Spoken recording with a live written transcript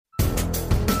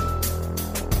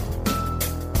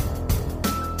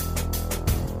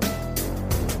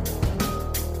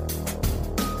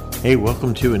Hey,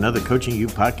 welcome to another Coaching You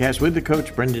podcast with the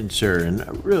coach, Brendan Suhr.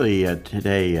 And really,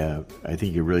 today, I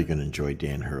think you're really going to enjoy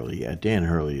Dan Hurley. Dan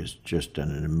Hurley has just done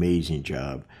an amazing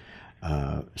job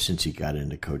since he got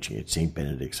into coaching at St.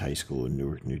 Benedict's High School in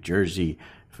Newark, New Jersey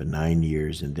for 9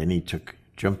 years. And then he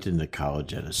jumped into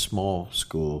college at a small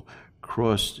school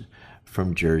across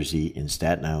from Jersey in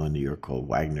Staten Island, New York, called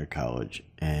Wagner College.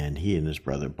 And he and his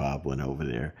brother Bob went over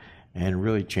there and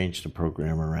really changed the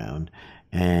program around.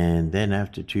 And then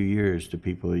after 2 years, the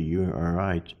people at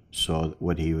URI saw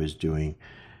what he was doing,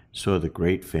 saw the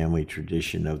great family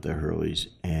tradition of the Hurleys,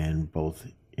 and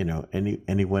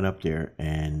he went up there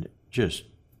and just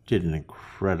did an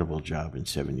incredible job in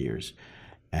 7 years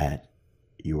at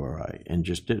URI, and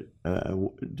just did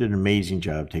an amazing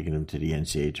job taking them to the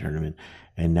NCAA tournament.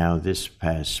 And now this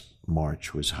past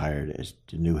March was hired as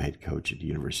the new head coach at the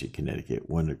University of Connecticut,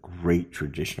 one of the great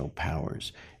traditional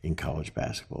powers in college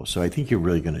basketball. So I think you're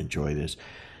really going to enjoy this.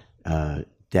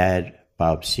 Dad,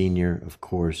 Bob Sr., of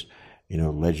course,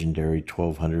 legendary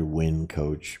 1,200 win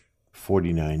coach,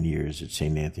 49 years at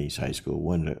St. Anthony's High School,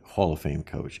 one of the Hall of Fame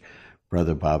coach.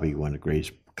 Brother Bobby, one of the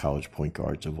greatest college point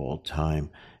guards of all time,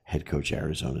 head coach at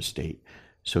Arizona State.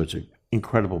 So it's an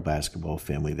incredible basketball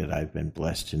family that I've been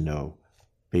blessed to know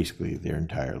basically their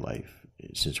entire life,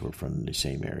 since we're from the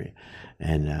same area.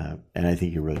 And I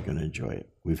think you're really going to enjoy it.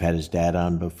 We've had his dad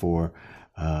on before,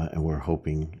 and we're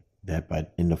hoping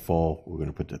that in the fall, we're going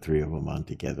to put the three of them on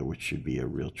together, which should be a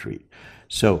real treat.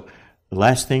 So the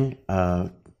last thing,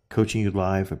 Coaching You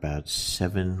Live, about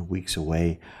 7 weeks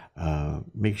away.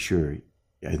 Make sure,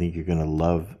 I think you're going to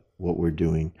love what we're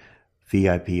doing.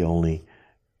 VIP only,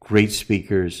 great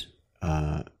speakers,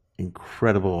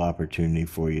 incredible opportunity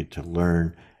for you to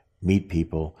learn, meet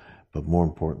people, but more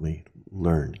importantly,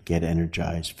 learn, get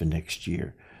energized for next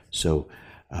year. So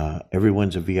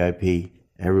everyone's a VIP,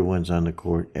 everyone's on the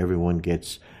court, everyone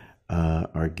gets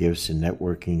our gifts and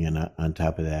networking, and on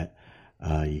top of that,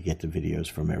 you get the videos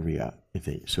from every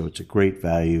thing. So it's a great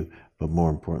value, but more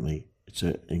importantly, it's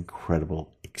an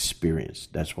incredible experience.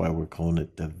 That's why we're calling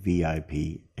it the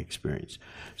VIP experience.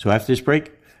 So after this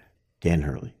break, Dan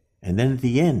Hurley. And then at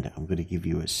the end, I'm going to give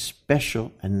you a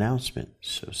special announcement.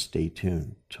 So stay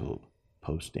tuned till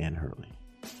post Dan Hurley.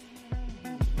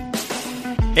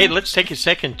 Hey, let's take a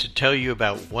second to tell you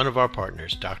about one of our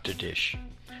partners, Dr. Dish.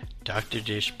 Dr.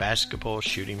 Dish basketball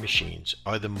shooting machines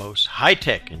are the most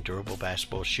high-tech and durable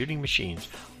basketball shooting machines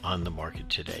on the market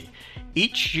today.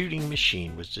 Each shooting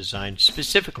machine was designed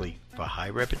specifically for high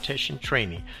repetition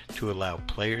training to allow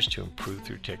players to improve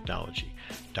through technology.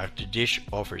 Dr. Dish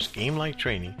offers game-like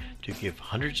training to give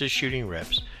hundreds of shooting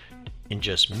reps in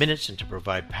just minutes and to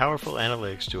provide powerful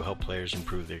analytics to help players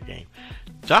improve their game.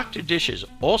 Dr. Dish has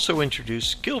also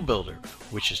introduced Skill Builder,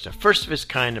 which is the first of its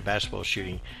kind in basketball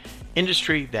shooting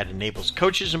industry that enables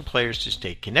coaches and players to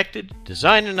stay connected,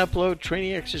 design and upload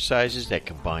training exercises that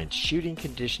combine shooting,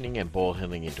 conditioning, and ball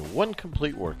handling into one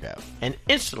complete workout, and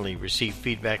instantly receive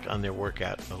feedback on their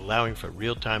workout, allowing for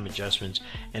real-time adjustments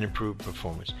and improved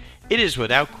performance. It is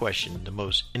without question the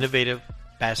most innovative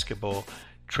basketball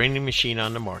training machine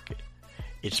on the market.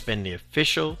 It's been the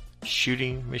official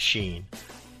shooting machine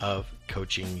of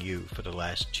Coaching You for the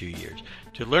last 2 years.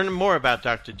 To learn more about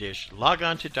Dr. Dish, log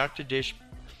on to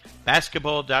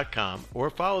drdishbasketball.com or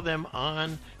follow them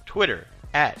on Twitter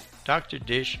at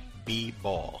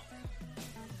drdishbball.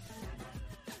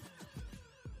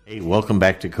 Hey, welcome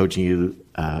back to Coaching You,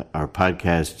 our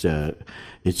podcast.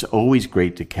 It's always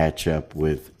great to catch up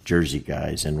with Jersey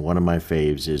guys, and one of my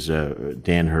faves is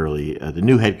Dan Hurley, the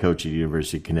new head coach at the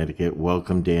University of Connecticut.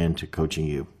 Welcome, Dan, to Coaching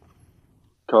You.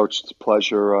 Coach, it's a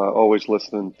pleasure. Always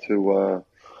listening to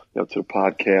the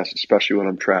podcast, especially when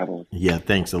I'm traveling. Yeah,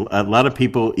 thanks. A lot of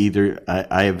people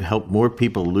I have helped more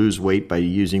people lose weight by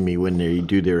using me when they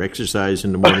do their exercise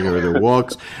in the morning or their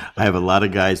walks. I have a lot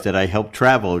of guys that I help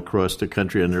travel across the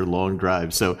country on their long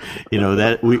drives. So,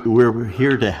 that we're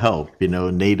here to help.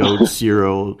 Nato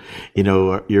Cyril,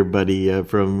 your buddy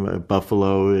from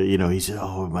Buffalo, he said,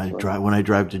 when I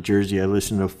drive to Jersey, I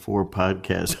listen to 4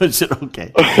 podcasts. I said,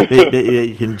 okay.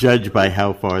 They can judge by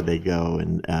how far they go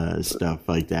and stuff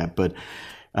like that. But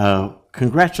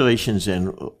congratulations,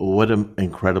 and what an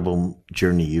incredible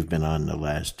journey you've been on the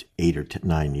last 8 or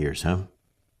 9 years, huh?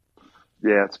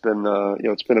 Yeah, it's been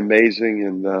it's been amazing,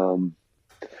 and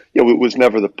it was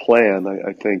never the plan.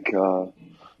 I think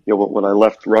when I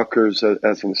left Rutgers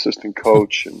as an assistant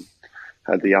coach and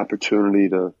had the opportunity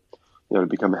to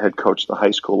become a head coach at the high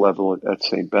school level at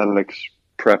St. Benedict's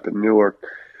Prep in Newark,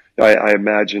 I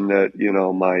imagined that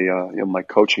my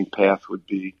coaching path would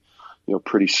be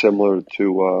pretty similar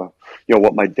to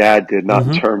what my dad did,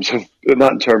 Mm-hmm.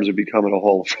 not in terms of becoming a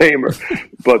Hall of Famer,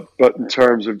 but in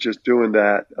terms of just doing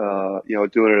that,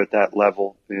 doing it at that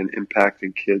level and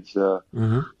impacting kids,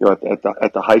 Mm-hmm.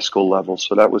 at the high school level.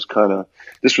 So that was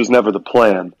this was never the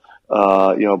plan,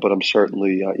 but I'm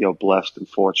certainly blessed and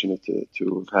fortunate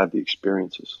to have had the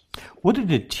experiences. What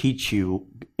did it teach you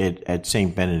at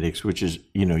St. Benedict's, which is,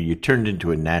 you turned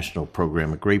into a national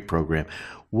program, a great program.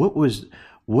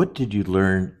 What did you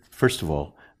learn, first of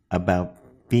all, about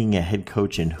being a head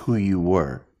coach and who you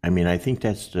were? I mean, I think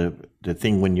that's the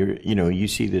thing when you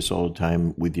see this all the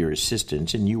time with your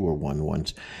assistants, and you were one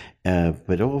once,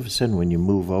 but all of a sudden when you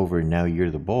move over and now you're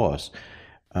the boss,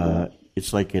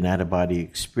 it's like an out-of-body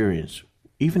experience,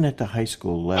 even at the high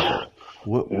school level. Yeah.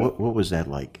 What was that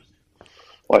like?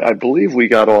 Well, I believe we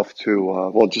got off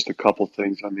to just a couple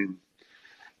things. I mean,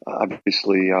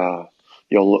 obviously,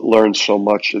 learned so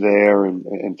much there,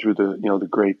 and through the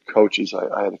great coaches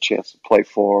I had a chance to play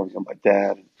for, my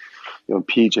dad, and,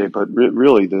 PJ. But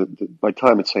really, my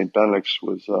time at St. Benedict's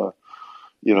was,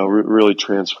 really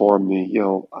transformed me.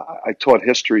 I taught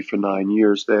history for 9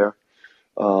 years there.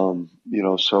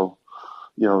 So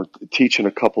teaching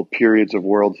a couple periods of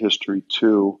world history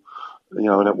too,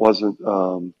 and it wasn't,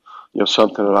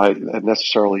 something that I had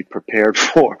necessarily prepared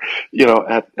for,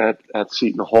 at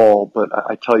Seton Hall. But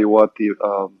I tell you what, the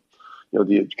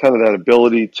kind of that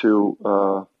ability to,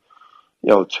 I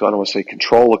don't want to say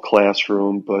control a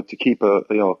classroom, but to keep a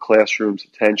classroom's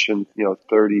attention,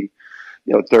 30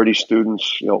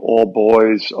 students, all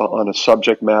boys on a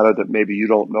subject matter that maybe you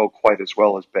don't know quite as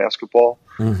well as basketball,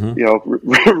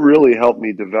 Mm-hmm. really helped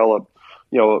me develop,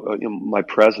 my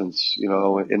presence,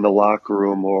 in the locker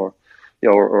room or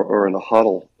in a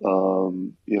huddle,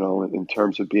 in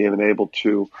terms of being able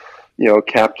to,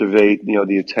 captivate,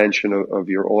 the attention of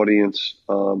your audience.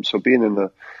 So being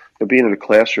in a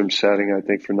classroom setting, I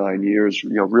think for 9 years,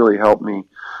 really helped me,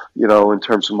 in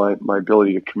terms of my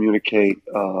ability to communicate.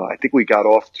 I think we got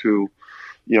off to,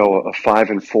 a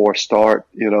 5-4 start,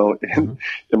 Mm-hmm.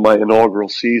 in my inaugural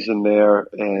season there.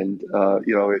 And,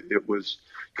 it was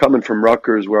coming from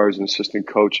Rutgers, where I was an assistant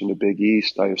coach in the Big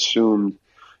East. I assumed,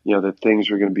 that things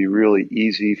were going to be really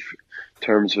easy in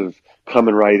terms of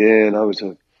coming right in. I was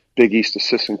a Big East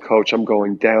assistant coach. I'm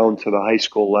going down to the high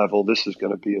school level. This is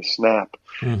going to be a snap,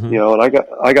 Mm-hmm. and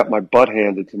I got my butt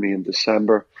handed to me in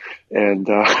December, and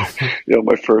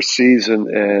my first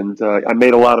season, and I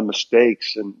made a lot of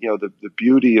mistakes. And the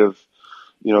beauty of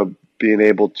being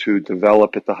able to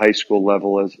develop at the high school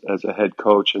level as a head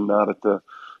coach and not at the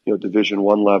Division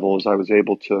I level, is I was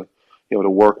able to to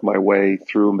work my way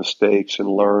through mistakes and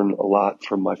learn a lot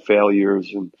from my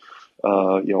failures, and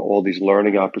all these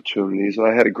learning opportunities. And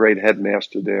I had a great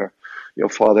headmaster there,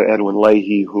 Father Edwin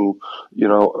Leahy, who,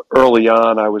 early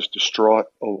on I was distraught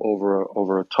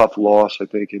over a tough loss, I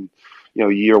think in,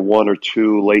 year 1 or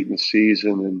 2 late in the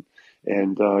season.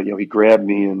 And he grabbed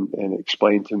me and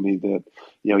explained to me that,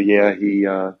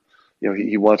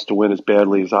 he wants to win as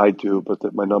badly as I do, but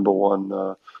that my number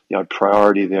one,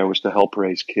 priority there was to help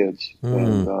raise kids.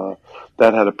 And, Mm.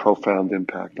 that had a profound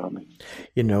impact on me.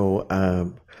 You know,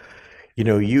 um,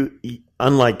 you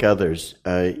unlike others,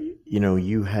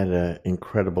 you had an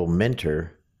incredible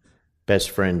mentor, best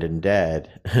friend, and dad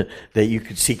that you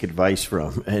could seek advice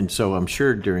from. And so I'm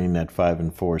sure during that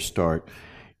 5-4 start,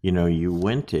 you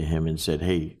went to him and said,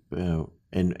 "Hey,"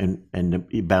 and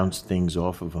you bounced things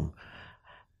off of him.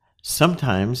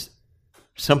 Sometimes,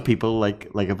 some people like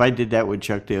if I did that with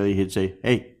Chuck Daly, he'd say,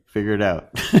 "Hey, figure it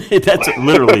out." That's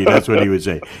what he would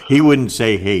say. He wouldn't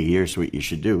say, "Hey, here's what you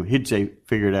should do." He'd say,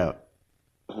 "Figure it out."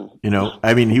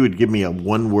 I mean, he would give me a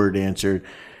one-word answer,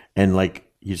 and like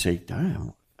you say,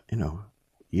 "Damn,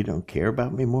 you don't care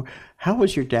about me more." How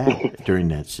was your dad during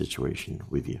that situation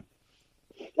with you?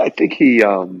 I think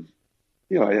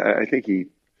I think he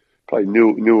probably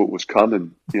knew it was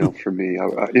coming, for me. I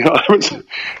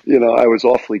was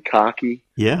awfully cocky,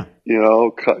 Yeah.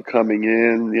 coming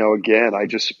in. Again, I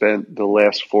just spent the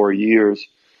last 4 years,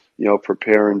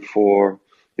 preparing for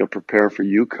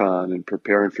UConn and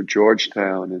preparing for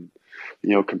Georgetown,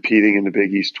 and competing in the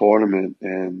Big East tournament,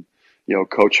 and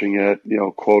coaching at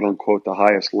quote unquote the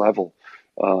highest level.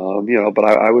 But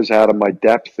I was out of my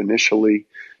depth initially,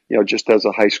 just as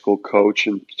a high school coach,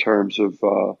 in terms of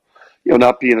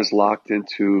not being as locked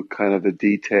into kind of the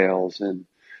details, and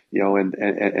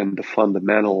and the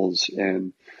fundamentals,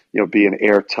 and being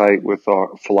airtight with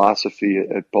our philosophy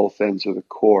at both ends of the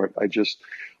court.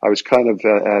 I was kind of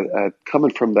at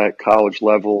coming from that college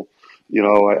level.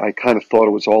 I kind of thought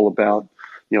it was all about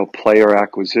player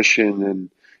acquisition, and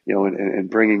and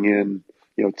bringing in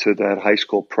to that high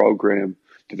school program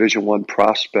Division I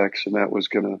prospects, and that was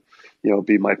going to,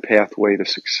 be my pathway to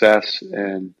success.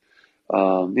 And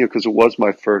because it was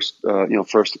my first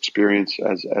experience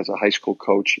as a high school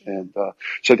coach, and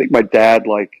so I think my dad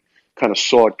kind of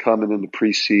saw it coming in the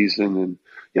preseason,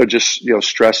 and just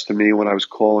stressed to me when I was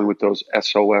calling with those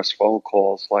SOS phone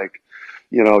calls,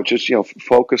 just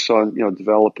focus on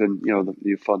developing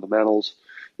the fundamentals,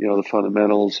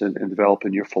 and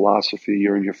developing your philosophy.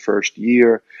 You're in your first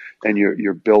year, and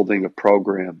you're building a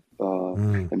program.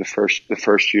 And the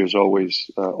first year is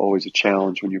always a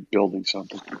challenge when you're building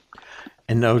something.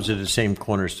 And those are the same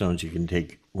cornerstones you can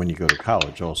take when you go to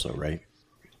college, also, right?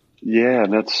 Yeah,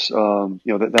 and that's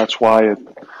that's why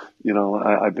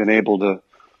I've been able to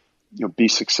be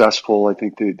successful. I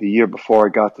think the year before I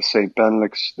got to St.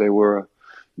 Benedict's, they were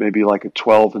maybe like a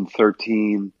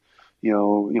 12-13,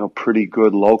 pretty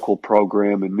good local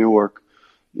program in Newark,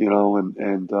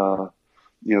 and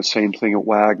same thing at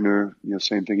Wagner,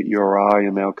 same thing at URI,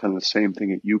 and now kind of the same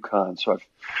thing at UConn. So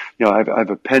I've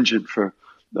a penchant for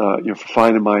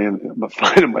finding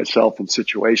myself in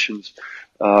situations,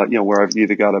 where I've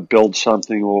either got to build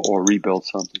something or rebuild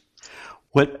something.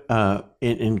 What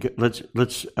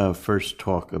let's first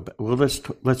talk about. Well,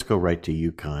 let's go right to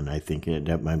UConn. I think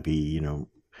that might be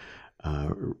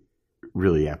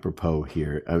really apropos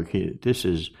here. Okay, this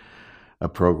is a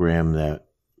program that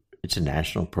it's a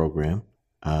national program.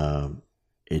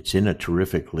 It's in a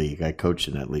terrific league. I coached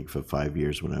in that league for 5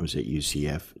 years when I was at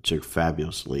UCF. It's a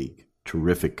fabulous league,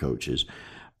 terrific coaches,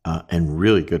 and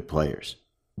really good players.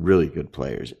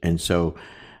 And so,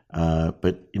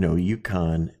 but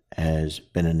UConn has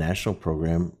been a national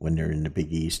program when they're in the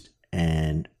Big East,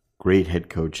 and great head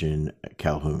coach in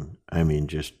Calhoun. I mean,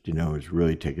 just, is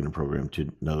really taking the program to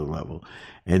another level.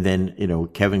 And then,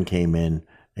 Kevin came in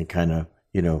and kind of,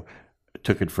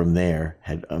 took it from there,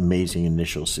 had amazing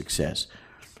initial success.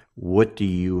 What do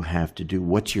you have to do?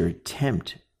 What's your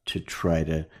attempt to try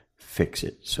to fix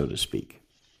it, so to speak?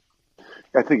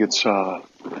 I think it's,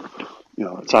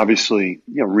 it's obviously,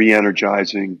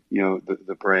 re-energizing,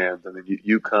 the brand. I mean,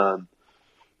 UConn,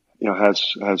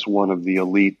 has one of the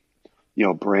elite,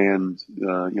 brand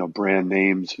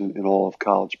names in all of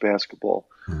college basketball.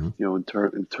 Mm-hmm.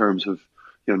 In terms of,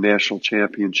 national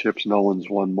championships, no one's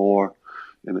won more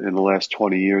in the last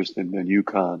 20 years than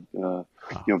UConn.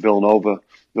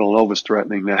 Villanova's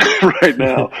threatening that right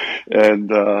now. And,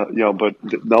 but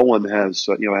no one has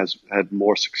had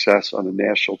more success on a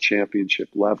national championship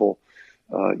level,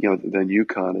 than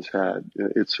UConn has had.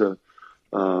 It's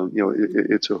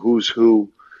it's a who's who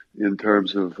in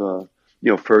terms of,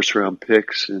 first round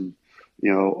picks and,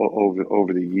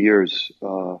 over the years,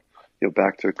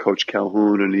 back to Coach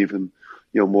Calhoun and even,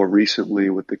 more recently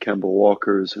with the Kemba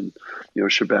Walkers and,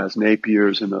 Shabazz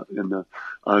Napiers and the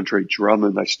Andre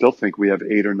Drummond. I still think we have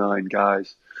 8 or 9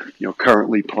 guys,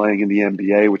 currently playing in the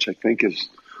NBA, which I think is,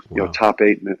 top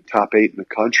eight in the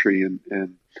country. And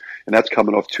that's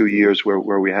coming off 2 years where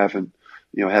we haven't,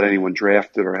 had anyone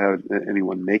drafted or had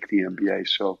anyone make the NBA.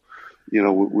 So,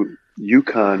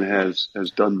 UConn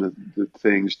has done the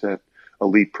things that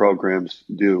elite programs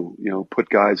do, put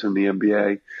guys in the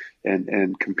NBA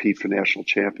and compete for national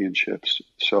championships.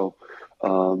 So,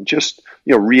 just,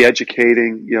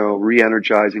 re-educating,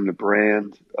 re-energizing the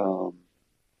brand.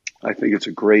 I think it's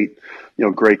a great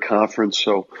conference.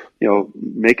 So,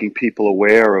 making people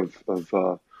aware of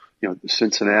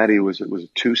Cincinnati was a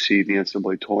 2 seed in the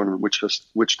NCAA tournament,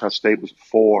 Wichita State was a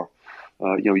 4.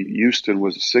 Houston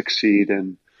was a 6 seed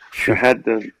and had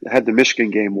the Michigan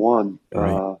game won.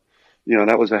 Right.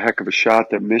 That was a heck of a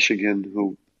shot that Michigan,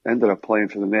 who ended up playing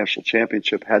for the national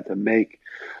championship, had to make,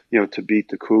 to beat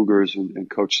the Cougars and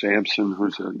Coach Sampson,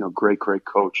 who's a great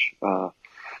coach.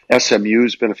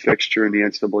 SMU's been a fixture in the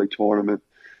NCAA tournament.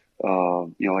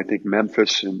 I think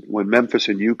when Memphis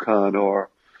and UConn are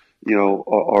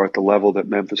at the level that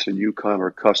Memphis and UConn are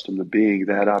accustomed to being,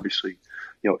 that obviously,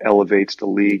 elevates the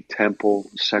league. Temple,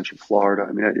 Central Florida.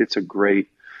 I mean, it's a great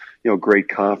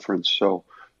conference. So,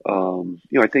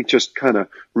 I think just kind of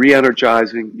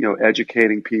re-energizing,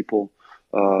 educating people,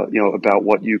 about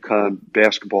what UConn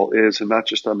basketball is, and not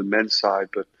just on the men's side,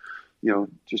 but,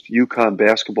 just UConn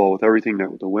basketball with everything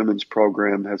that the women's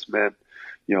program has meant.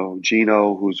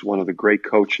 Gino, who's one of the great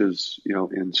coaches,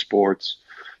 in sports,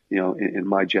 in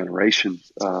my generation,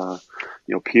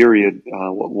 period.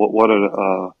 What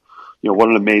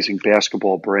an amazing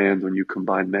basketball brand when you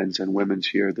combine men's and women's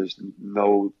here. There's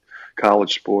no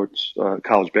college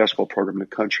basketball program in the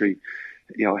country,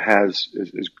 has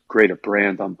as great a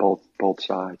brand on both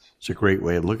sides. It's a great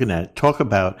way of looking at it. Talk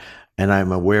about, and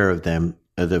I'm aware of them,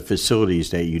 the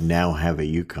facilities that you now have at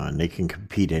UConn. They can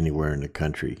compete anywhere in the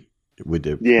country. with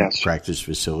the Yes. practice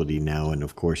facility now, and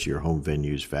of course your home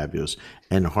venue is fabulous,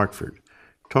 and Hartford.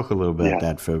 Talk a little bit about Yeah.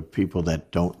 that for people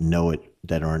that don't know it,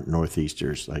 that aren't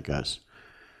Northeasters like us.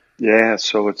 Yeah.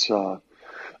 So it's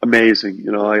amazing.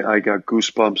 I got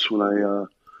goosebumps when I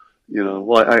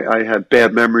had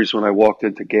bad memories when I walked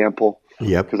into Gamble.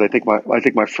 Yep. Because I think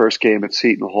my first game at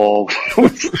Seton Hall I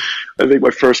think my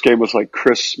first game was like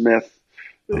Chris Smith,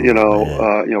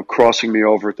 Man. crossing me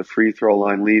over at the free throw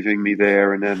line, leaving me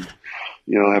there, and then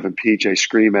having PJ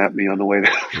scream at me on the way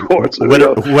to the court. So, What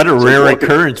a it's rare like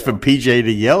occurrence for PJ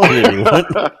to yell at anyone.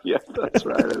 yeah, that's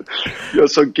right.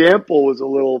 So Gamble was a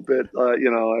little bit, I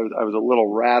was a little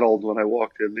rattled when I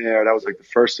walked in there. That was like the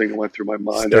first thing that went through my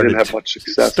mind. I didn't have much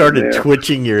success in Started there.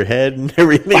 twitching your head and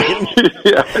everything.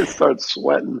 Yeah, I started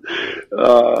sweating,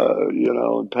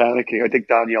 and panicking. I think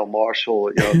Danielle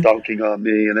Marshall, dunking on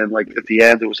me, and then like at the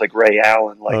end, it was like Ray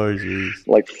Allen, Oh, jeez.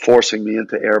 like forcing me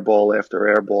into air ball after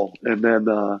air ball, and then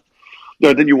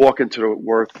then you walk into the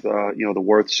the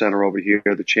Worth Center over here,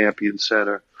 the Champion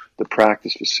Center, the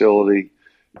practice facility.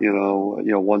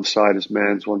 One side is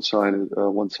men's, one side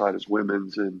is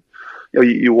women's, and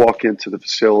you walk into the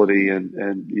facility and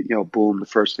boom, the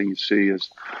first thing you see is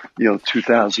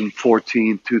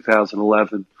 2014,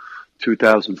 2011,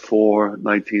 2004,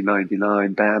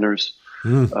 1999 banners,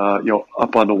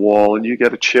 up on the wall, and you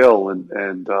get a chill, and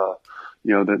then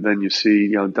you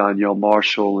see Danielle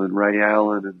Marshall and Ray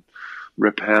Allen and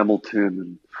Rip Hamilton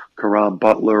and Karan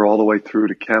Butler all the way through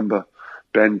to Kemba,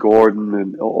 Ben Gordon,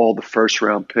 and all the first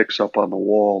round picks up on the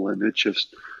wall, and it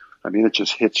just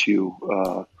hits you.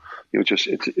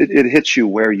 It hits you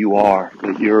where you are.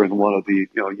 That you're in one of the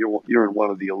you're in one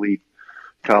of the elite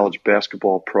college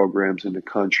basketball programs in the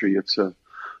country. It's a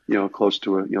close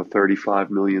to a $35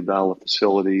 million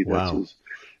facility that's Wow.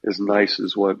 as nice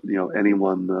as what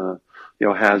anyone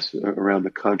has around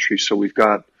the country. So we've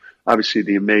got obviously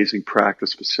the amazing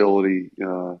practice facility.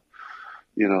 The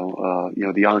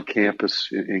on campus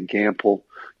in Gamble,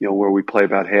 where we play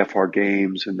about half our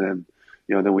games, and then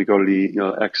we go to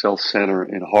the XL Center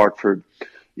in Hartford,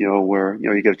 where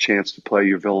you get a chance to play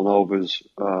your Villanovas,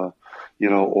 or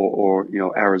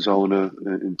Arizona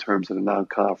in terms of the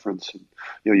non-conference, and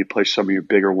you play some of your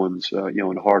bigger ones,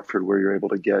 in Hartford, where you're able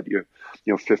to get your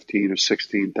 15 or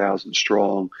 16,000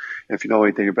 strong. And if you know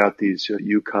anything about these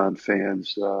UConn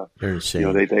fans, They're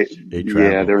insane. they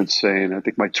travel. yeah, they're insane. I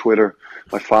think my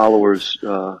followers,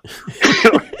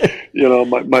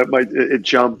 it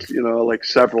jumped, like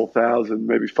several thousand,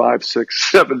 maybe 5,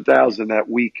 6, 7,000 that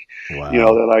week, Wow.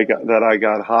 that I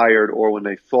got hired, or when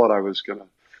they thought I was going to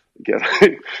get,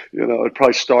 it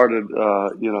probably started,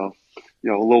 a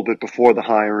little bit before the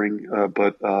hiring,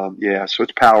 but so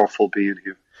it's powerful being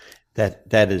here.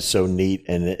 That is so neat,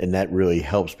 and that really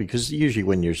helps, because usually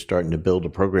when you're starting to build a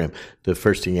program, the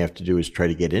first thing you have to do is try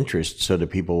to get interest so that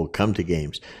people will come to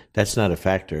games. That's not a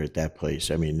factor at that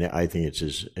place. I mean, I think it's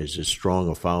as strong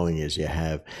a following as you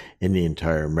have in the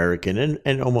entire American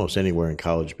and almost anywhere in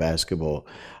college basketball,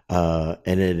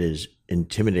 and it is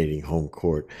intimidating home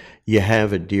court. You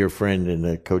have a dear friend and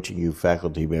a Coaching U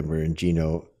faculty member in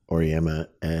Gino Auriemma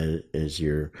as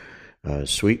your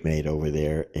suite mate over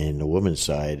there in the women's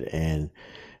side. And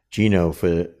Gino,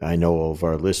 I know all of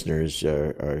our listeners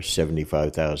are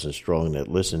 75,000 strong that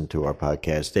listen to our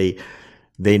podcast.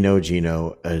 They know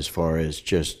Gino as far as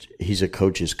just, he's a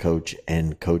coach's coach,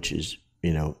 and coaches,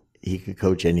 he could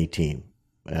coach any team.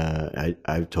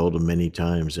 I've told him many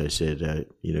times, I said,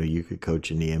 you could coach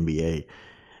in the NBA.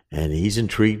 And he's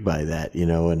intrigued by that,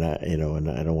 and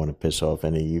I don't want to piss off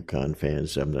any UConn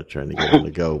fans. I'm not trying to get him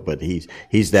to go, but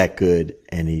he's that good,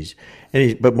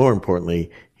 but more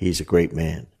importantly, he's a great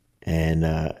man. And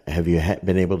have you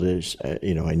been able to?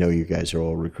 I know you guys are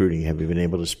all recruiting. Have you been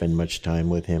able to spend much time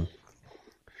with him?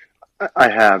 I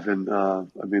have, and wow,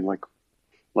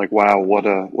 what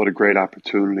a great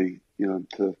opportunity,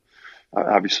 to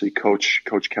obviously Coach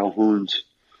Calhoun's,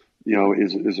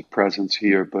 is a presence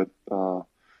here, but.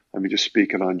 Just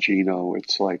speaking on Gino,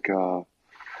 it's like,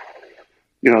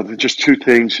 just two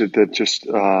things that just,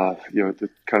 that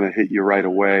kind of hit you right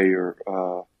away, or,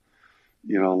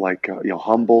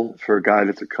 humble for a guy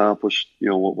that's accomplished,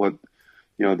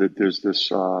 that there's this,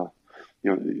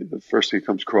 the first thing that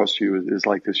comes across to you is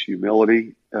like this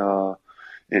humility, and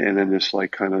then this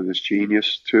like kind of this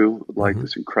genius too, like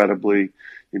this incredibly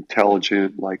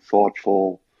intelligent, like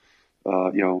thoughtful,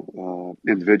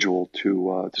 individual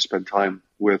to spend time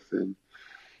with. And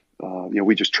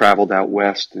we just traveled out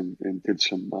west and did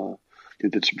some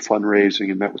fundraising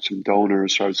and met with some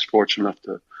donors. So I was fortunate enough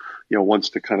to, once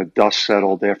the kind of dust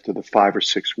settled after the 5 or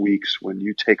 6 weeks, when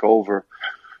you take over,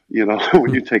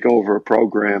 when you take over a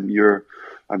program,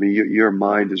 I mean, your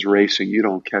mind is racing. You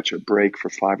don't catch a break for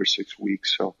 5 or 6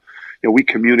 weeks. So, we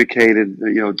communicated,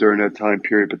 during that time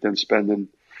period, but then spending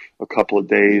a couple of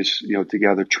days,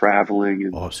 together traveling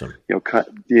and, Awesome.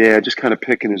 just kind of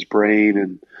picking his brain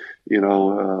and,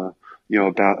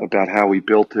 about how he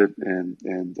built it and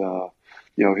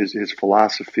his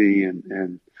philosophy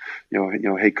and,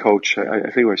 hey coach,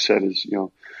 I think what I said is,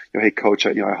 hey coach,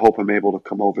 I hope I'm able to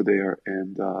come over there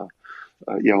and,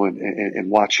 and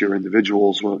watch your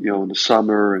individuals, in the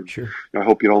summer. And Sure. I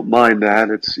hope you don't mind that.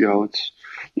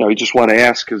 You just want to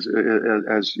ask as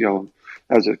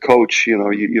as a coach, you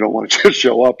don't want to just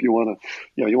show up. You want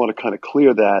to kind of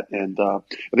clear that. And, I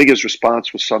think his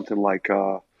response was something like,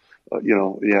 I'd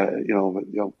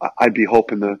be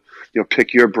hoping to,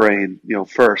 pick your brain,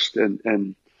 first.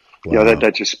 And, Wow.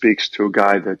 that just speaks to a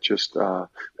guy that just,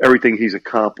 everything he's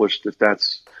accomplished, if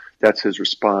that's his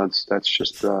response, that's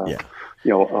just, Yeah.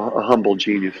 a humble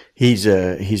genius. He's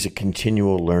a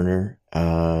continual learner.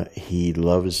 He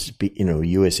loves,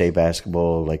 USA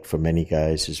basketball, like for many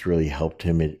guys, has really helped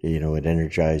him. It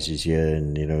energizes you,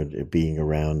 and, being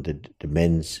around the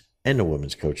men's and the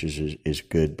women's coaches is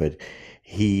good, but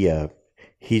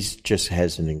he's just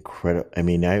has an incredible, I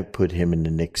mean, I put him in the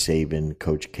Nick Saban,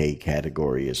 Coach K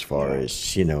category as far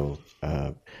as,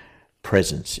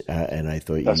 presence, and I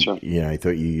thought That's right. I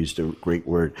thought you used a great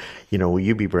word.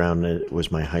 UB Brown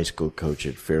was my high school coach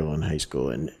at Fairlawn High School,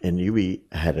 and UB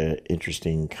had an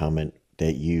interesting comment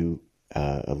that you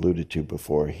alluded to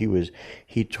before.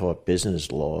 He taught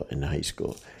business law in high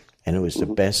school, and it was the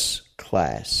best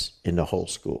class in the whole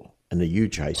school, in the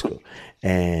huge high school,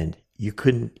 and you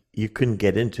couldn't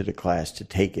get into the class to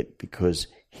take it because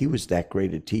he was that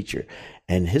great a teacher,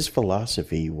 and his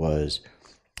philosophy was.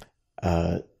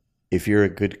 If you're a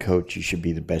good coach, you should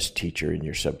be the best teacher in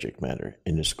your subject matter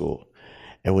in the school.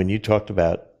 And when you talked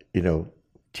about,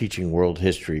 teaching world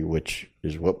history, which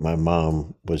is what my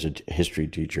mom was, a history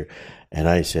teacher, and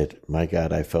I said, my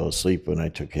God, I fell asleep when I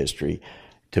took history.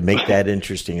 To make that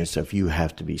interesting and stuff, you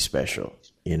have to be special,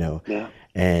 Yeah.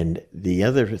 And the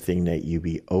other thing that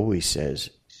UB always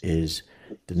says is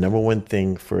the number one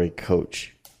thing for a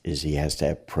coach is he has to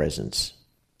have presence.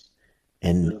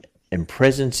 And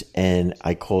presence, and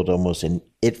I call it almost an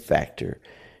it factor,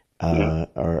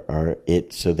 are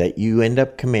it, so that you end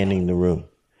up commanding the room.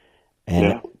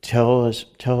 And tell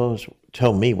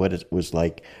me what it was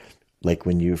like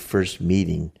when you were first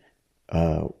meeting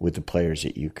with the players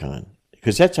at UConn,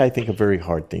 because that's, I think, a very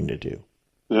hard thing to do.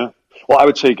 Yeah. Well, I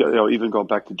would say, even going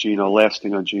back to Gino, last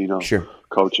thing on Gino, Sure.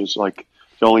 coaches, like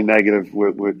the only negative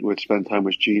with spend time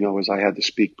with Gino is I had to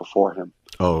speak before him.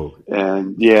 Oh,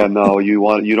 And you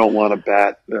don't want to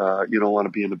bat, you don't want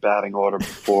to be in the batting order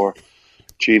before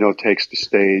Gino takes the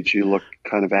stage. You look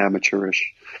kind of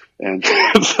amateurish. And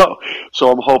so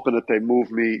I'm hoping that they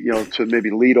move me, to maybe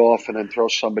lead off and then throw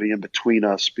somebody in between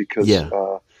us because,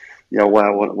 wow,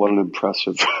 what an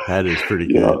impressive. that is pretty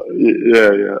good.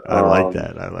 Yeah. I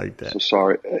like that. So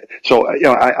sorry. So,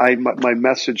 my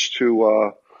message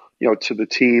to, to the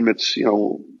team, it's,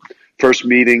 first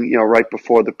meeting, right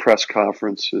before the press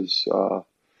conference is,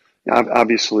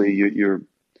 obviously it's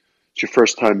your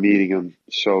first time meeting them.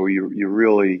 So you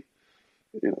really,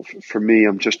 for me,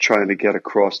 I'm just trying to get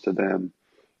across to them,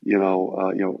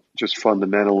 just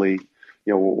fundamentally,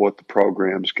 what the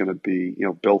program's going to be,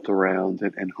 built around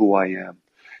and who I am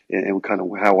and kind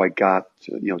of how I got,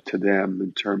 to them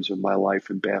in terms of my life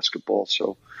in basketball.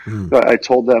 So I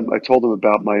told them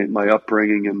about my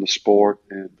upbringing in the sport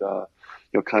and,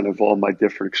 kind of all my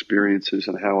different experiences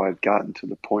and how I'd gotten to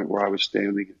the point where I was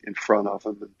standing in front of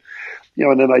them. And,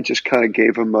 and then I just kind of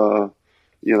gave them a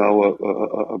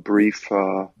brief,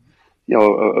 a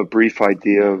brief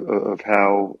idea of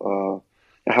how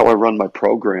I run my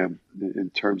program in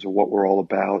terms of what we're all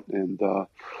about. And,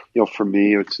 for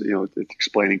me, it's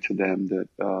explaining to them that,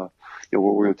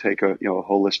 we're going to take a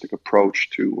holistic approach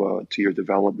to your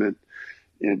development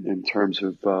in terms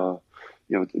of,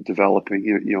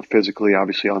 developing, physically,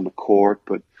 obviously on the court,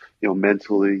 but,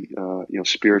 mentally,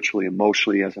 spiritually,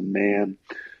 emotionally as a man,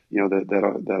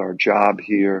 that our job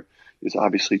here is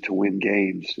obviously to win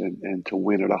games and to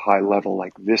win at a high level.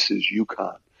 Like this is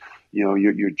UConn,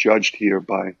 you're judged here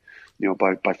by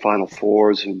Final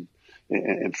Fours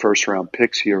and first round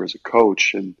picks here as a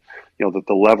coach. And, that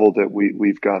the level that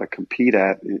we've got to compete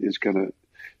at is going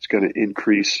to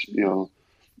increase,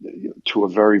 to a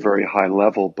very, very high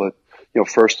level. But,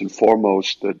 first and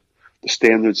foremost, that the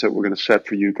standards that we're going to set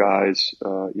for you guys,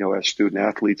 as student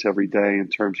athletes every day in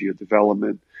terms of your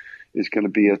development is going to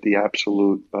be at the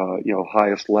absolute,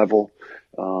 highest level,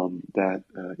 that,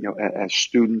 as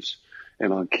students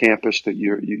and on campus that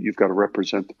you've got to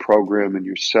represent the program and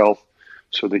yourself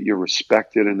so that you're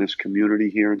respected in this community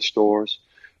here in Storrs,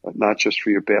 not just for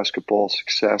your basketball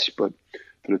success, but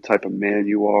for the type of man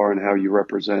you are and how you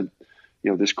represent,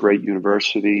 this great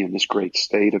university and this great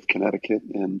state of Connecticut.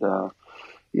 And,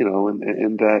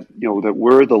 and that, that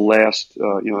we're the last,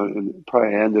 and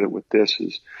probably I ended it with this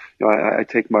is, I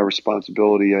take my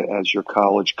responsibility as your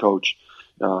college coach,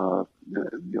 to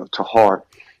heart,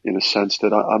 in a sense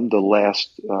that I'm the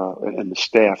last, and the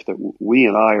staff that we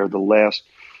and I are the last,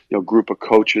 group of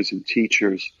coaches and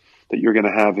teachers that you're going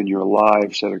to have in your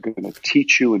lives that are going to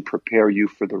teach you and prepare you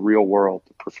for the real world,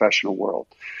 the professional world.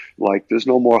 Like there's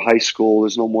no more high school,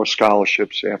 there's no more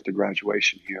scholarships after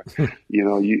graduation here.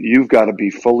 You've got to be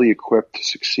fully equipped to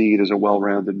succeed as a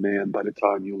well-rounded man by the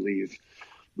time you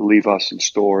leave us in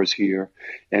Storrs here,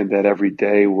 and that every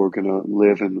day we're going to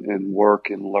live and work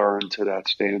and learn to that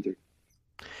standard.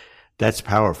 That's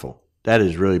powerful. That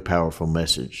is really powerful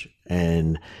message.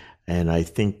 And I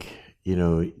think,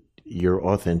 your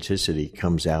authenticity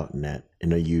comes out in that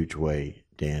in a huge way,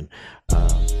 Dan.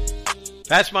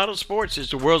 Fast Model Sports is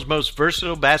the world's most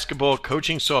versatile basketball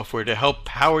coaching software to help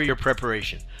power your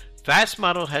preparation. Fast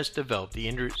Model has developed the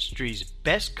industry's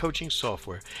best coaching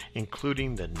software,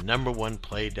 including the #1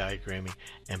 play diagramming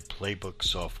and playbook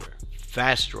software,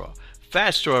 FastDraw.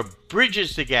 FastDraw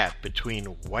bridges the gap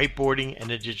between whiteboarding and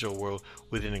the digital world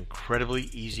with an incredibly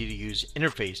easy-to-use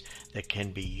interface that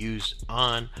can be used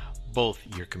on both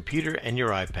your computer and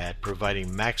your iPad,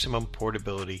 providing maximum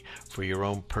portability for your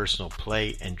own personal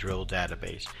play and drill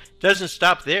database. Doesn't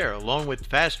stop there. Along with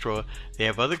FastDraw, they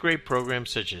have other great programs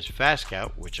such as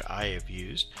FastScout, which I have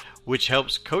used, which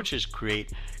helps coaches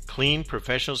create clean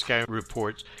professional scouting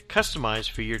reports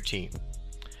customized for your team.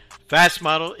 Fast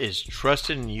Model is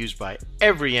trusted and used by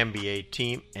every NBA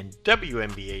team and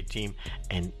WNBA team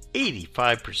and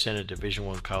 85% of Division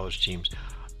I college teams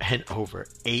and over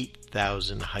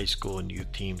 8,000 high school and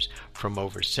youth teams from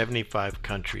over 75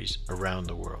 countries around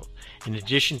the world. In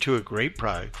addition to a great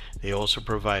product, they also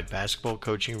provide basketball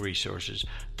coaching resources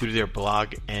through their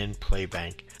blog and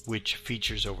Playbank, which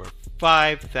features over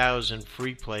 5,000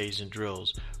 free plays and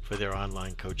drills for their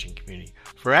online coaching community.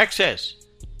 For access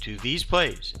to these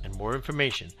plays and more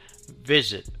information,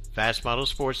 visit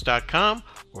fastmodelsports.com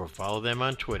or follow them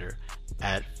on Twitter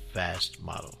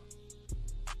 @fastmodel.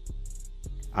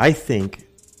 I think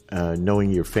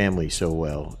knowing your family so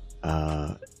well,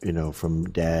 from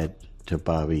Dad to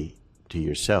Bobby to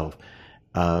yourself,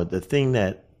 the thing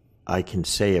that I can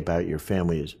say about your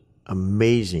family is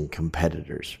amazing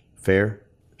competitors. Fair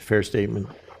statement?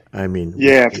 I mean,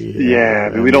 yeah. I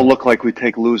mean, we don't look like we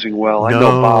take losing well. I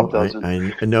know Bob doesn't. I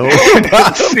know.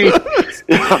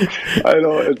 I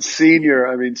know. And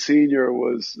Senior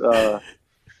was.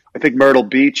 I think Myrtle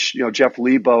Beach. Jeff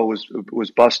Lebo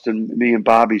was busting me and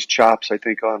Bobby's chops. I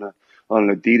think on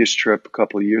an Adidas trip a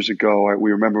couple of years ago.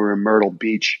 We remember we were in Myrtle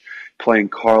Beach playing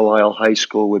Carlisle High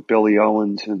School with Billy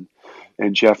Owens and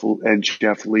Jeff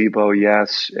Lebo.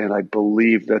 Yes, and I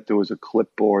believe that there was a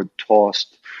clipboard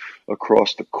tossed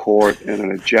across the court and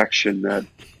an ejection that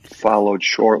followed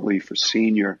shortly for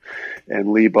Senior,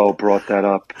 and Lebo brought that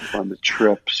up on the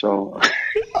trip. So,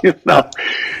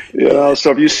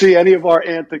 so if you see any of our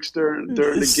antics during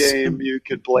the game, you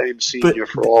could blame Senior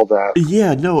for all that.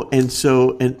 Yeah, no, and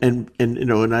so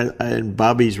and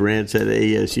Bobby's rants at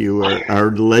ASU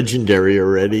are legendary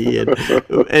already,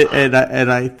 and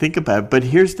I think about it. But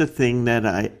here's the thing that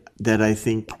I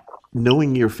think,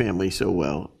 knowing your family so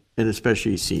well, and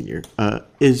especially Senior,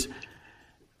 is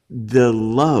the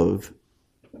love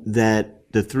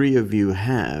that the three of you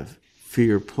have for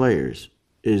your players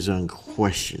is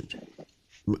unquestioned.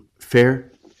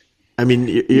 Fair? I mean,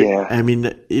 yeah. I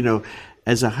mean,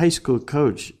 as a high school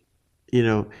coach,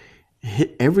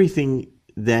 everything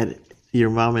that your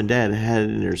mom and dad had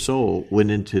in their soul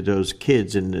went into those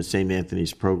kids in the St.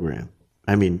 Anthony's program.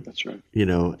 I mean, that's right.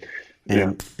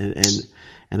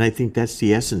 And I think that's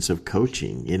the essence of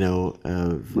coaching,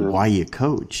 why you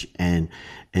coach. And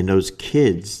those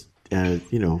kids,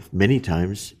 many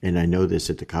times, and I know this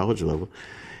at the college level,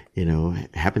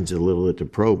 happens a little at the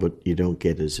pro, but you don't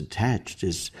get as attached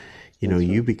as,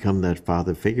 you become that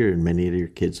father figure in many of your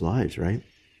kids' lives, right?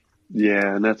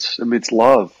 Yeah, and it's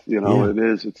love, It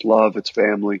is. It's love, it's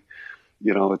family,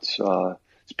 it's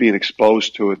being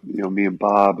exposed to it, me and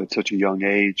Bob at such a young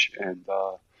age. And,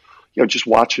 just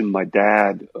watching my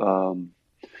dad,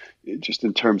 just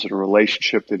in terms of the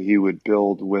relationship that he would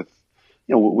build with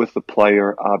the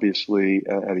player, obviously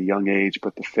at a young age,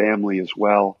 but the family as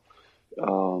well,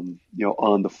 on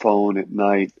the phone at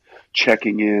night,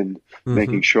 checking in,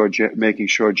 making sure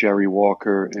Jerry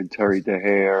Walker and Terry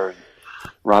DeHare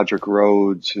Roderick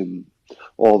Rhodes and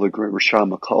all the great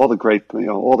Rashawn McCall,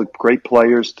 all the great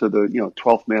players to the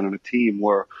 12th man on the team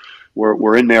were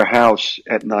in their house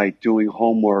at night doing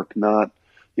homework, not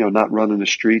running the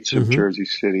streets of Jersey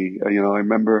City. I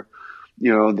remember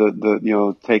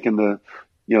taking the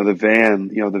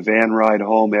van ride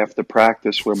home after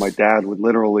practice, where my dad would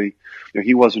literally,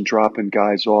 he wasn't dropping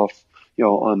guys off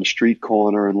on the street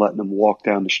corner and letting them walk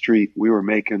down the street. We were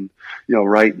making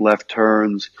right, left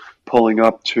turns, pulling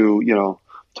up to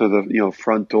the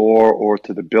front door or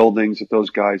to the buildings that those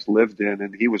guys lived in,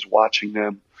 and he was watching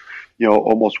them,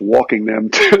 almost walking them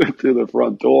to the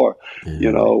front door,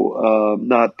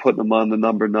 not putting them on the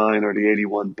number 9 or the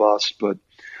 81 bus. But,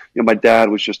 my dad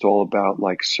was just all about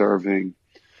like serving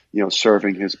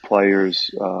his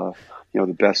players,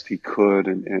 the best he could,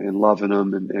 and loving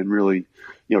them, and really,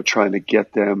 trying to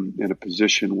get them in a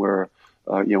position where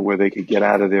they could get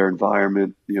out of their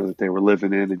environment, that they were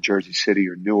living in Jersey City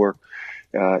or Newark,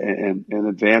 and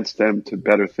advance them to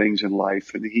better things in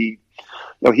life. And he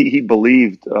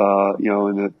believed,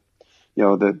 that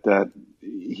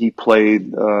he played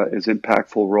his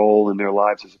impactful role in their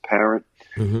lives as a parent.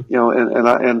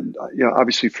 And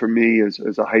obviously for me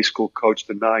as a high school coach,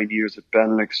 the 9 years at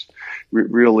Benedict's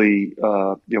really,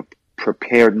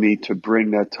 prepared me to bring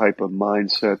that type of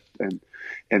mindset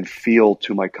and feel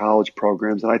to my college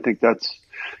programs. And I think that's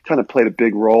kind of played a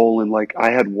big role in, like,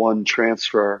 I had one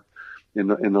transfer in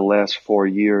the last 4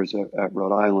 years at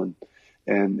Rhode Island,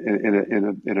 and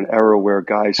in an era where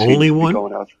guys only seem to one be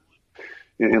going out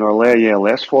in our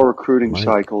last 4 recruiting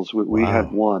cycles, we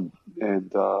had one. And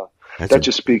that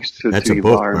just speaks to the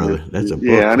environment. That's a book.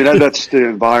 Yeah, I mean, that's the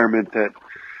environment that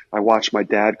I watched my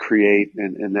dad create,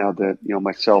 and now that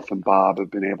myself and Bob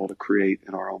have been able to create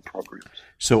in our own programs.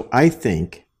 So I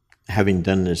think, having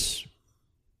done this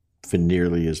for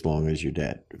nearly as long as your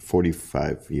dad,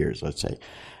 45 years, let's say,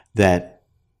 that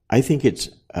I think it's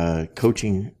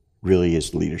coaching really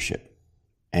is leadership,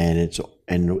 and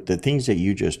the things that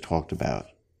you just talked about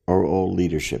are all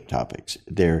leadership topics.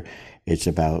 It's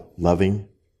about loving,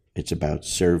 it's about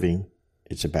serving,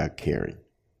 it's about caring.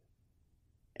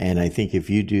 And I think if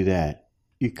you do that,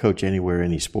 you coach anywhere,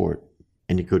 any sport,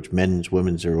 and you coach men's,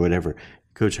 women's, or whatever,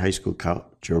 coach high school,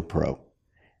 college, or pro.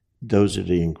 Those are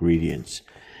the ingredients,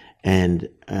 and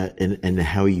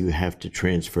how you have to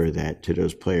transfer that to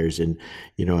those players. And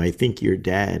I think your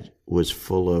dad was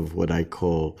full of what I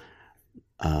call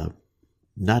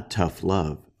not tough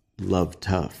love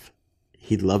tough.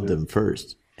 He loved them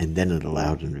first, and then it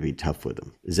allowed him to be tough with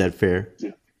them. Is that fair?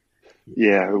 Yeah.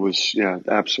 Yeah, it was. Yeah,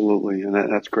 absolutely, and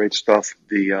that's great stuff.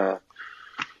 The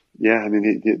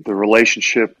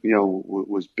relationship,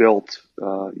 was built.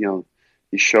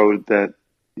 He showed that,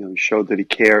 he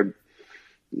cared,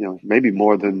 maybe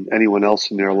more than anyone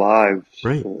else in their lives,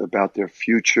 right, about their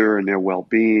future and their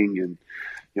well-being,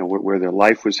 and where their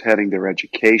life was heading, their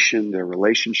education, their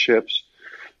relationships.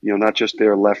 Not just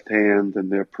their left hand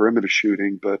and their perimeter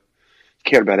shooting, but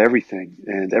cared about everything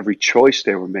and every choice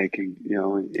they were making,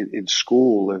 in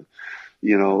school,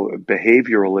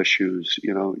 behavioral issues,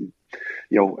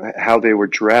 how they were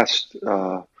dressed,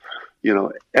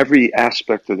 every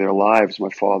aspect of their lives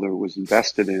my father was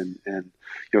invested in. And,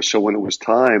 so when it was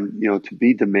time, to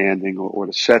be demanding or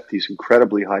to set these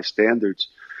incredibly high standards,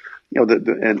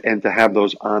 and to have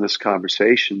those honest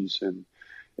conversations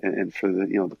and for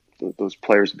those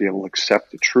players to be able to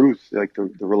accept the truth, like the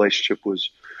relationship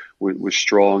was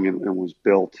strong and was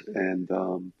built. And,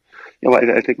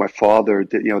 I think my father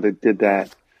did, they did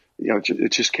that,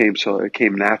 it just came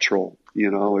natural,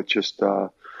 it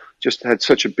just had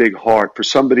such a big heart for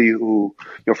somebody who,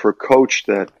 for a coach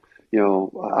that,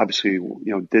 obviously,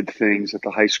 did things at the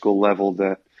high school level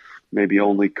that maybe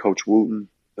only Coach Wooten,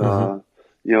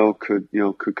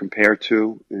 could compare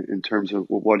to in terms of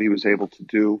what he was able to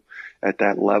do at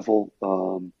that level.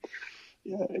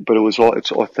 But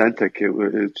it's authentic. It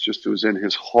was in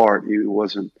his heart. He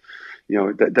wasn't,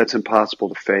 that's impossible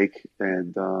to fake.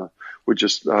 And, we're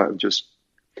just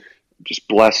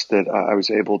blessed that I was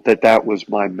able, that was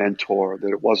my mentor, that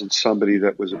it wasn't somebody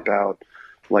that was about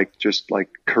just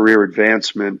career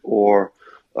advancement or,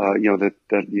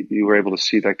 that you were able to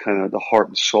see that kind of the heart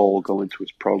and soul go into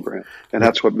his program. And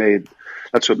that's what made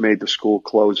the school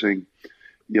closing,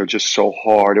 just so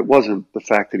hard. It wasn't the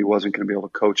fact that he wasn't going to be able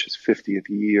to coach his 50th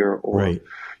year or, right,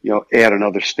 add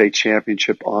another state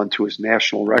championship onto his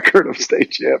national record of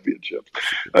state championships.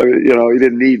 I mean, he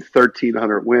didn't need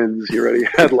 1,300 wins. He already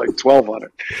had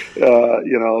 1,200,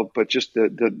 but just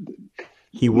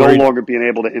he no longer being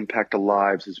able to impact the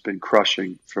lives has been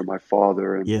crushing for my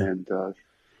father.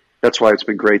 that's why it's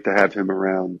been great to have him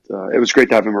around. It was great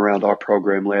to have him around our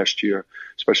program last year,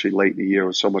 especially late in the year. It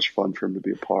was so much fun for him to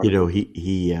be a part of.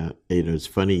 It's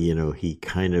funny, he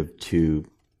kind of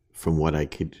from what I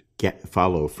could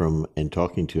follow from and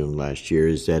talking to him last year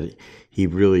is that he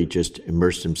really just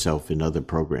immersed himself in other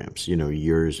programs,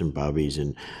 yours and Bobby's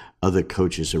and other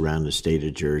coaches around the state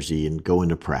of Jersey, and going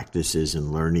to practices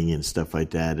and learning and stuff like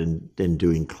that, and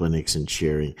doing clinics and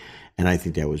sharing. And I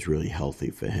think that was really healthy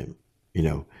for him,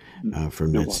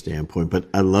 from that standpoint. But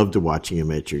I loved watching him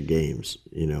at your games,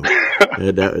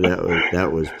 that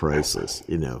was priceless,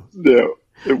 Yeah,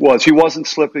 it was. He wasn't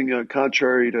slipping,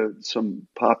 contrary to some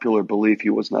popular belief,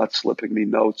 he was not slipping me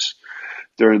notes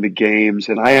during the games.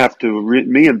 And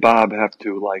me and Bob have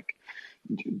to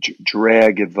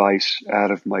drag advice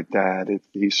out of my dad.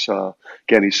 He's so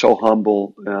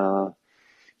humble,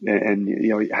 and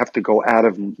you have to go out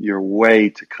of your way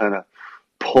to kind of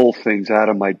pull things out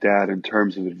of my dad in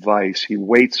terms of advice. He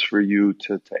waits for you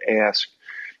to ask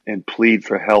and plead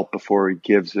for help before he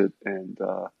gives it. And,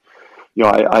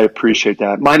 I appreciate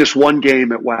that. Minus one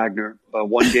game at Wagner.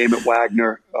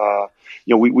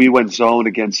 We went zone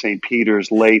against St.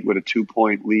 Peter's late with a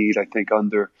 2-point lead, I think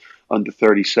under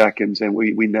 30 seconds. And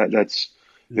it's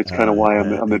kind of why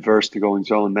I'm adverse to going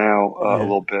zone now a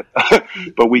little bit.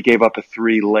 But we gave up a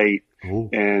 3 late. Ooh.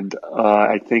 And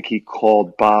I think he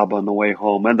called Bob on the way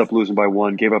home. Ended up losing by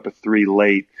 1, gave up a 3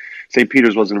 late. St.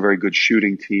 Peter's wasn't a very good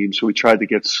shooting team, so we tried to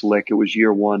get slick. It was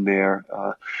year 1 there.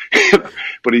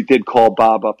 But he did call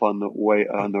Bob up on the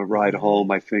ride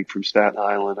home, I think, from Staten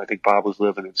Island. I think Bob was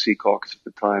living in Secaucus at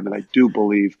the time, and I do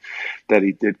believe that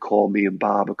he did call me and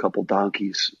Bob a couple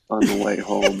donkeys on the way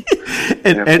home.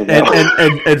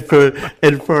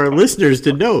 and for our listeners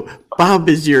to know, Bob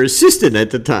is your assistant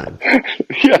at the time.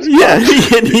 Yes, yeah,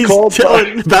 and he's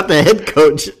telling about the head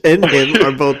coach and him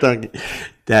are both donkeys.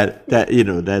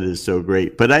 That is so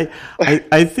great. But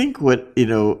I think what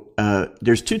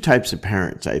there's 2 types of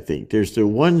parents. I think there's the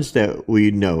ones that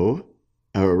we know,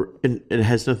 and it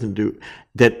has nothing to do,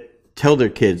 that tell their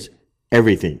kids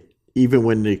everything, even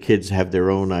when the kids have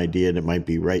their own idea that might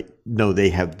be right. No,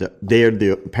 they're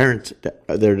the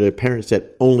parents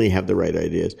that only have the right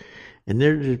ideas, and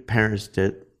they're the parents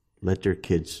that let their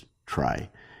kids try,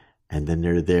 and then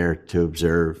they're there to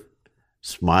observe,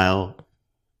 smile,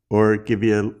 or give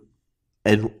you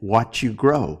and watch you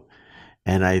grow.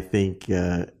 And I think,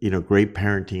 great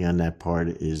parenting on that part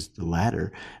is the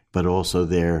latter, but also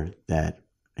there that,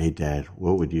 hey, Dad,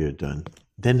 what would you have done?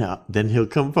 Then he'll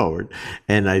come forward.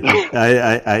 And I think,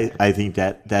 I think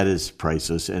that is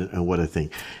priceless, and what a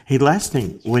thing. Hey, last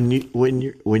thing, when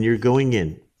you're going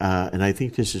in, and I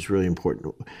think this is really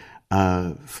important,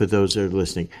 for those that are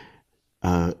listening,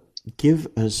 give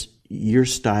us your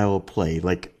style of play.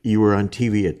 Like, you were on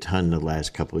TV a ton the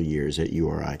last couple of years at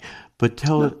URI, but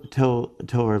tell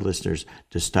our listeners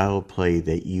the style of play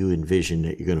that you envision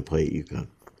that you're going to play at UConn.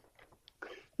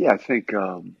 Yeah, I think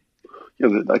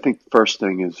I think the first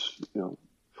thing is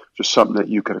just something that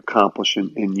you could accomplish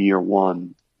in year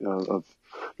 1 of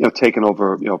taking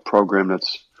over a program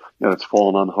that's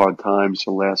fallen on hard times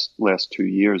the last 2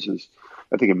 years. Is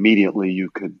I think immediately you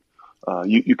could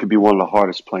be one of the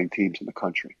hardest playing teams in the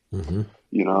country. Mm-hmm.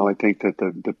 I think that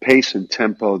the pace and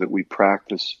tempo that we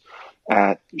practice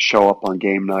show up on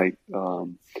game night.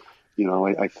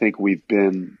 I think we've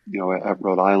been, at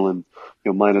Rhode Island,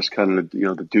 minus kind of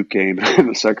the Duke game in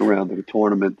the second round of the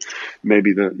tournament,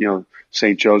 maybe the,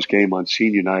 St. Joe's game on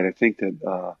senior night. I think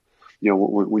that,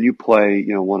 when you play,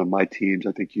 one of my teams,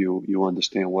 I think you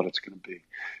understand what it's going to be.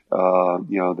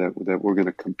 That we're going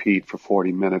to compete for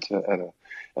 40 minutes at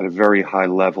a very high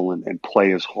level and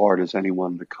play as hard as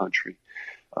anyone in the country.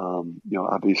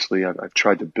 Obviously I've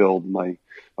tried to build my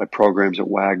programs at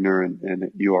Wagner and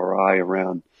at URI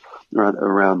around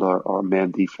our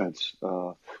man defense,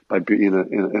 by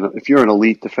being if you're an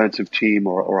elite defensive team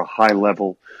or a high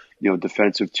level,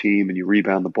 defensive team, and you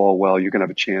rebound the ball well, you're going to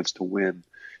have a chance to win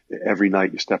every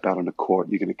night you step out on the court.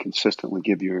 You're going to consistently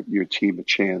give your team a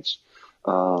chance,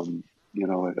 a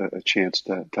chance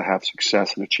to have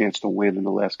success and a chance to win in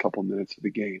the last couple of minutes of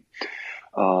the game.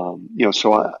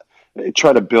 So I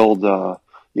try to build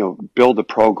a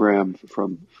program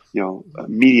from,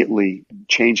 immediately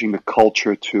changing the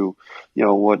culture to,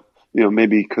 what,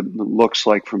 maybe looks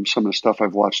like from some of the stuff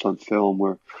I've watched on film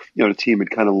where, the team had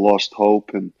kind of lost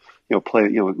hope and,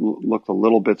 looked a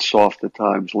little bit soft at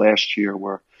times last year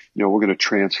where, we're going to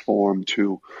transform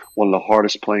to one of the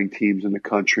hardest playing teams in the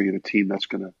country and a team that's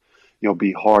going to,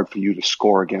 be hard for you to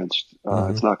score against.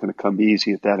 Mm-hmm. It's not going to come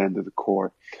easy at that end of the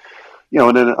court.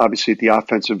 And then obviously at the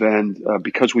offensive end,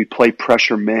 because we play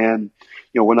pressure man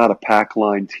we're not a pack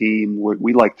line team.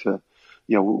 We like to,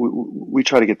 we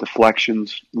try to get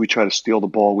deflections. We try to steal the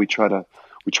ball. We try to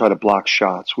block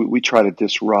shots. We try to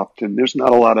disrupt. And there's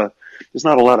not a lot of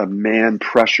man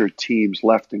pressure teams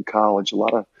left in college. A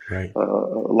lot of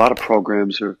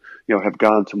programs have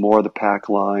gone to more of the pack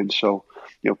line. So,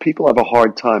 people have a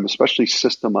hard time, especially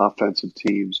system offensive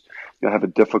teams, have a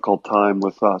difficult time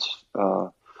with us.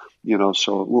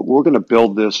 So we're going to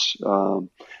build this,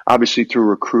 obviously through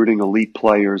recruiting elite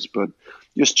players, but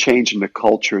just changing the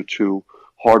culture to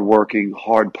hardworking,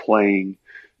 hard playing,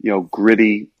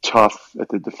 gritty, tough at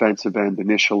the defensive end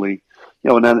initially,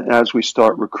 and then as we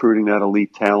start recruiting that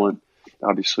elite talent,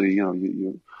 obviously, we're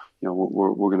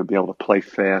going to be able to play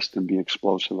fast and be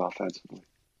explosive offensively.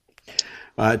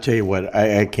 I tell you what,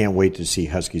 I can't wait to see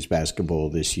Huskies basketball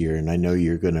this year, and I know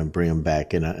you're going to bring them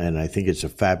back, and I think it's a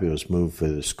fabulous move for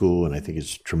the school, and I think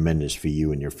it's tremendous for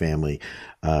you and your family.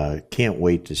 Can't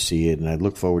wait to see it, and I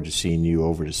look forward to seeing you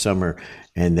over the summer,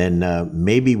 and then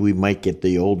maybe we might get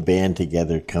the old band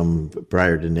together come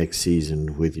prior to next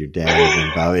season with your dad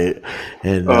and Bobby.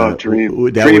 And dream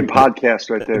podcast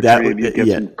right there. Dream. You get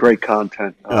some great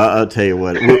content. I'll tell you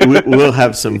what, we'll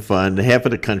have some fun. Half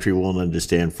of the country won't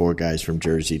understand four guys from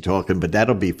Jersey talking, but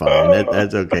that'll be fine.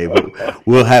 That's okay. But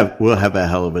we'll have a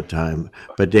hell of a time.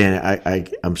 But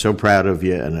Dan, I'm so proud of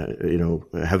you, and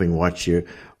having watched you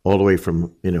all the way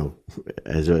from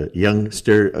as a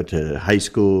youngster to high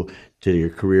school to your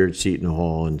career at Seton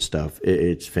Hall and stuff.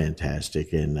 It's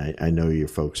fantastic, and I know your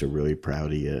folks are really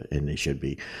proud of you, and they should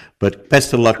be. But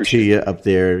best of luck to you up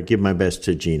there. Give my best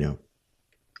to Gino.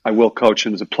 I will, Coach,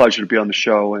 and it's a pleasure to be on the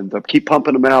show. And keep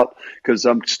pumping them out because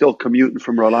I'm still commuting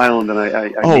from Rhode Island, and I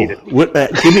need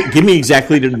it. Give me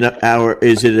exactly the hour.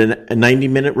 Is it a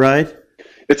 90-minute ride?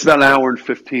 It's about an hour and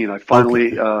 15. I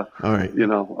finally, all right.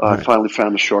 I finally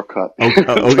found a shortcut.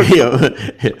 Okay.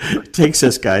 It takes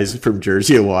us guys from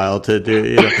Jersey a while to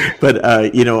do, but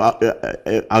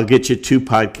I'll get you 2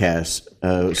 podcasts.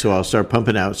 So I'll start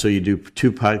pumping out. So you do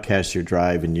 2 podcasts your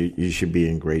drive, and you should be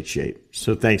in great shape.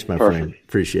 So thanks, my friend.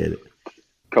 Appreciate it.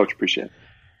 Coach, appreciate it.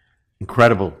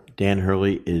 Incredible. Dan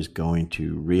Hurley is going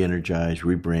to re-energize,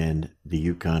 rebrand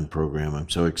the UConn program. I'm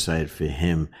so excited for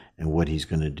him and what he's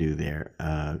going to do there.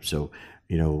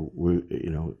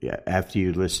 After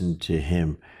you listen to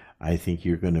him, I think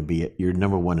you're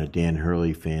number one, a Dan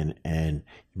Hurley fan, and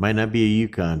you might not be a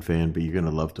UConn fan, but you're going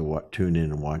to love to tune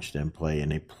in and watch them play,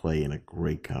 and they play in a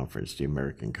great conference, the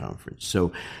American Conference.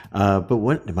 So,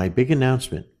 my big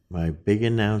announcement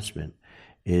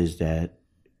is that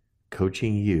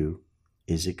Coaching U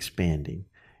is expanding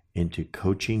into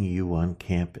Coaching U on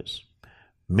campus,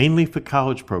 mainly for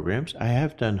college programs. I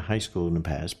have done high school in the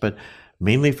past, but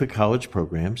mainly for college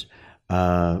programs,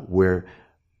 where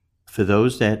for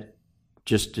those that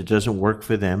just it doesn't work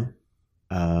for them,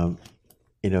 to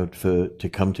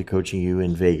come to Coaching U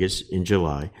in Vegas in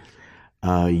July,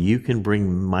 you can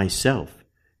bring myself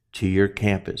to your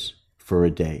campus for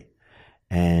a day,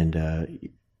 and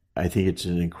I think it's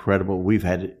an incredible.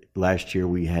 Last year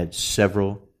we had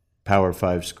several Power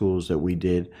 5 schools that we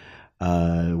did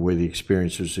where the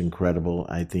experience was incredible.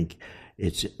 I think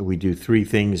we do 3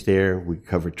 things there. We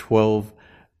cover 12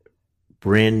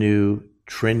 brand new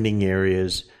trending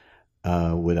areas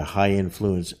with a high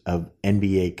influence of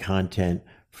NBA content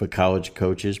for college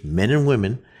coaches, men and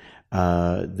women,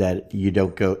 that you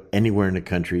don't go anywhere in the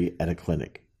country at a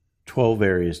clinic. 12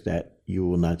 areas that you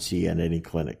will not see at any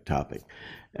clinic topic.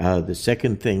 The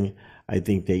second thing I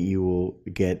think that you will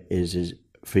get is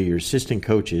for your assistant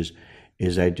coaches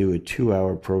is I do a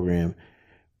 2-hour program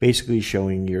basically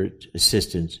showing your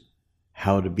assistants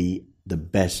how to be the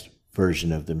best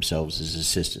version of themselves as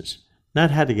assistants.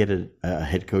 Not how to get a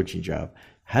head coaching job,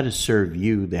 how to serve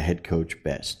you, the head coach,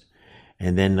 best.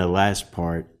 And then the last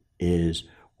part is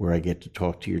where I get to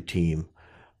talk to your team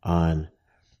on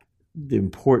the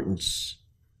importance,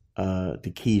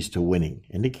 the keys to winning.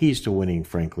 And the keys to winning,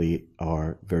 frankly,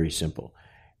 are very simple.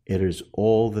 It is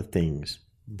all the things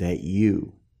that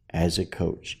you, as a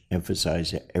coach,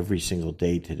 emphasize every single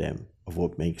day to them of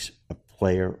what makes a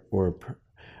player or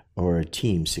a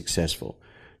team successful.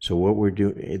 So what we're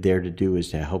there to do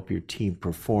is to help your team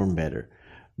perform better,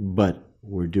 but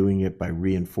we're doing it by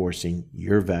reinforcing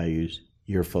your values,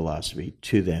 your philosophy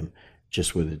to them,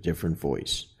 just with a different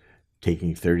voice,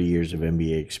 taking 30 years of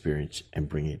NBA experience and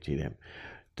bringing it to them.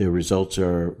 The results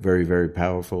are very, very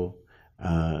powerful,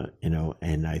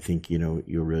 and I think, you'll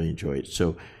really enjoy it.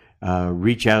 So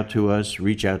reach out to us,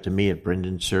 reach out to me at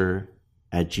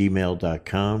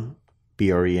brendansur@gmail.com,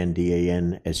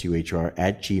 BRENDANSUHR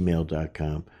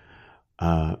 @gmail.com.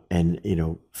 And,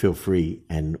 feel free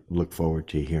and look forward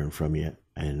to hearing from you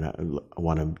and I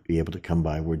want to be able to come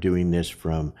by. We're doing this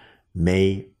from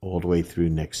May all the way through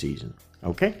next season.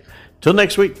 Okay? Till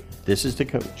next week, this is the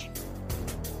coach.